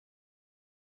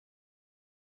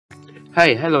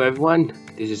Hello everyone.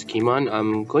 This is Kiman.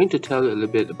 I'm going to tell you a little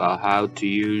bit about how to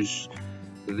use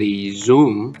the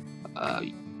Zoom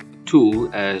tool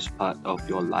as part of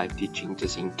your live teaching,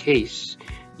 just in case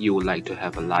you would like to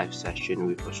have a live session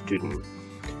with a student.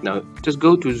 Now, just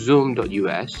go to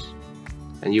zoom.us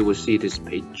and you will see this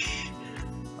page.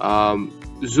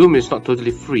 Zoom is not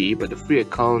totally free, but the free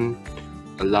account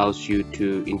allows you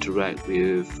to interact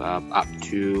with up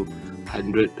to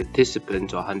 100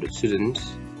 participants or 100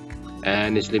 students,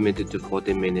 and it's limited to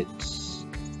 40 minutes.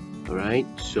 All right,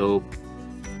 so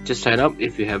just sign up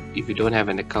if you don't have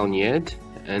an account yet,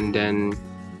 and then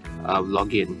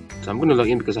log in. So I'm going to log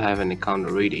in because I have an account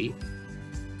already.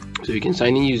 So you can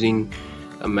sign in using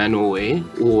a manual way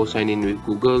or sign in with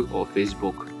Google or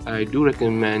Facebook. I do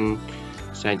recommend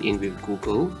sign in with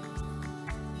Google.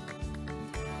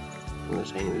 I'm going to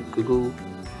sign in with Google.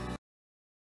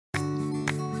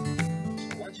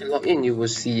 Once you log in, you will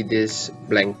see this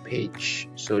blank page.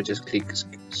 So just click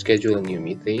schedule a new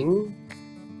meeting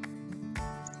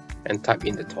and type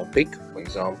in the topic. For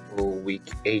example, week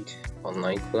 8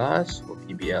 online class for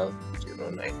PBL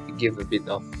 09. Give a bit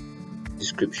of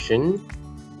description.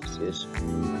 This is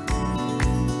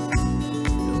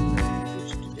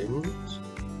students.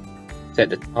 Set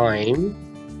the time.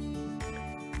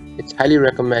 It's highly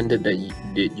recommended that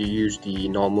you use the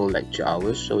normal lecture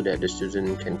hours so that the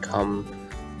student can come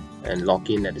and log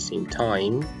in at the same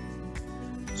time.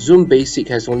 Zoom Basic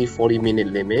has only 40-minute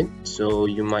limit, so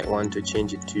you might want to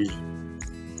change it to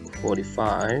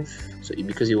 45, so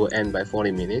because it will end by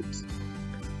 40 minutes.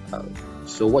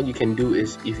 So what you can do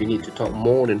is, if you need to talk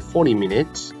more than 40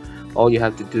 minutes, all you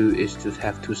have to do is to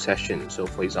have 2 sessions. So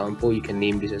for example, you can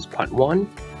name this as part 1,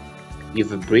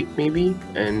 give a break maybe,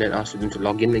 and then ask them to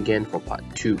log in again for part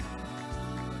 2.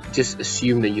 Just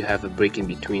assume that you have a break in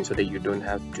between so that you don't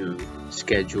have to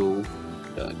schedule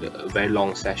the very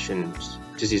long sessions.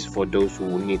 This is for those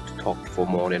who need to talk for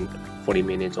more than 40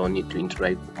 minutes or need to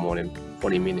interact for more than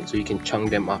 40 minutes. So you can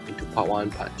chunk them up into part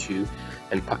 1, part 2,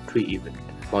 and part 3 even,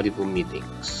 multiple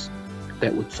meetings.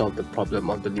 That would solve the problem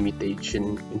of the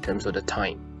limitation in terms of the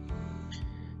time.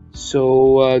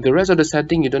 So the rest of the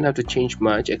setting, you don't have to change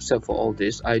much except for all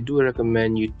this. I do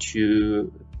recommend you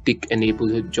to tick enable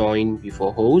to join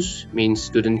before host, means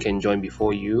student can join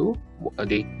before you.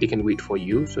 They can wait for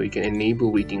you, so you can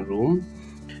enable waiting room.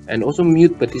 And also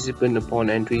mute participant upon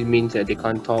entry, means that they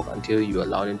can't talk until you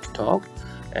allow them to talk.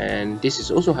 And this is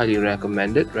also highly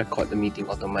recommended. Record the meeting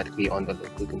automatically on the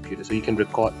local computer, so you can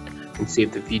record and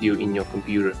save the video in your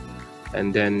computer.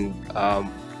 And then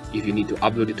if you need to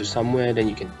upload it to somewhere, then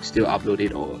you can still upload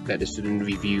it or let the student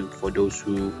review for those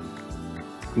who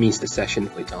miss the session,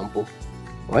 for example.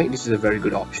 Right, this is a very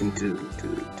good option to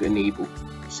enable.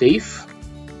 Save,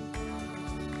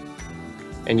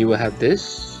 and you will have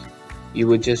this. You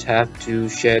will just have to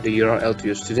share the URL to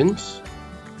your students,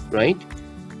 right?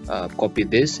 Copy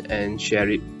this and share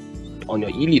it on your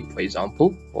Elite, for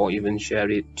example, or even share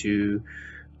it to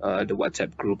the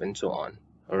WhatsApp group and so on.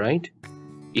 All right.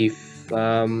 If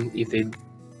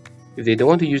they don't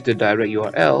want to use the direct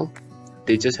URL,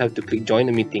 they just have to click join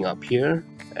the meeting up here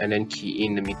and then key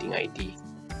in the meeting ID.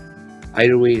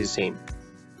 Either way is the same,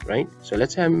 right? So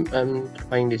let's say I'm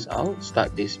trying this out.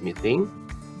 Start this meeting.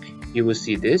 You will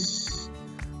see this.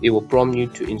 It will prompt you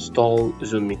to install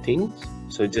Zoom Meetings.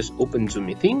 So just open Zoom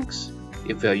Meetings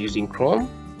if you are using Chrome,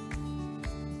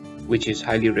 which is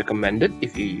highly recommended.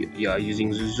 If you are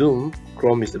using Zoom,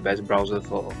 Chrome is the best browser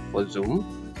for Zoom.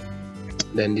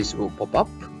 Then this will pop up.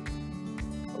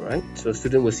 Alright, so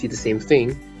student will see the same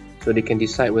thing, so they can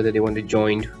decide whether they want to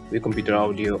join with computer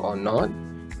audio or not.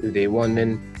 If they want,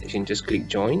 then they can just click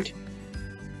joined.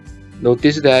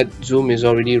 Notice that Zoom is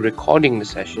already recording the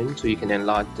session, so you can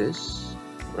enlarge this,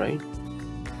 right?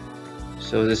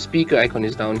 So the speaker icon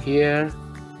is down here.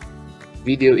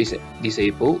 Video is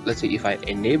disabled. Let's say if I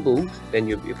enable, then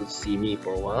you'll be able to see me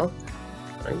for a while,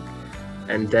 right?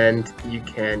 And then you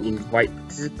can invite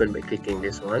participant by clicking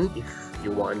this one if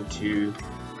you want to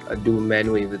do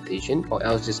manual invitation, or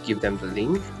else just give them the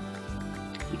link.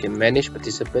 You can manage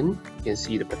participant. You can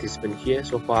see the participant here.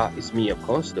 So far it's me, of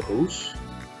course, the host.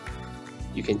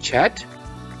 You can chat.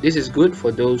 This is good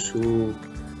for those who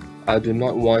do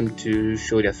not want to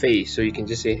show their face, so you can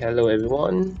just say hello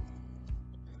everyone.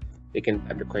 They can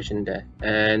type the question there,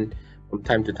 and from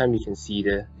time to time you can see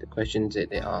the questions that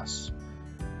they ask.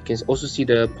 You can also see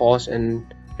the pause and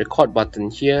record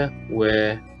button here,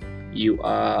 where you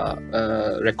are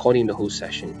recording the whole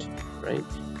session, right?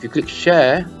 If you click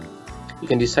share, you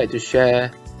can decide to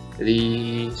share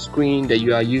the screen that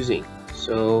you are using.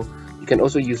 So you can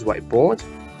also use whiteboard,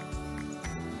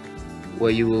 where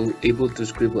you will able to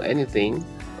scribble anything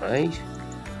right?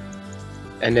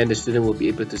 And then the student will be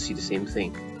able to see the same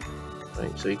thing,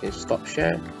 right? So you can stop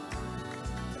share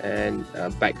and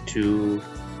back to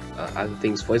other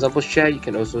things. For example, share, you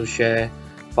can also share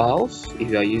files. If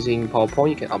you are using PowerPoint,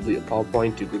 you can upload your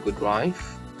PowerPoint to Google Drive,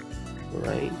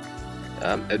 right?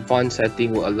 Advanced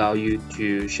setting will allow you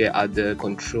to share other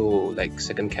control like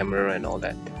second camera and all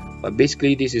that. But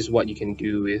basically, this is what you can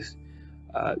do with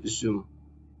Zoom.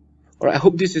 Alright, I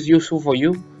hope this is useful for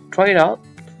you. Try it out.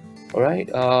 Alright,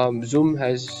 Zoom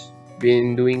has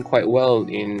been doing quite well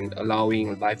in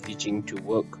allowing live teaching to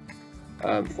work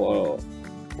for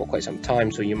quite some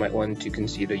time, so you might want to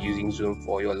consider using Zoom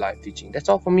for your live teaching. That's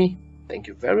all for me. Thank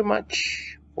you very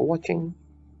much for watching.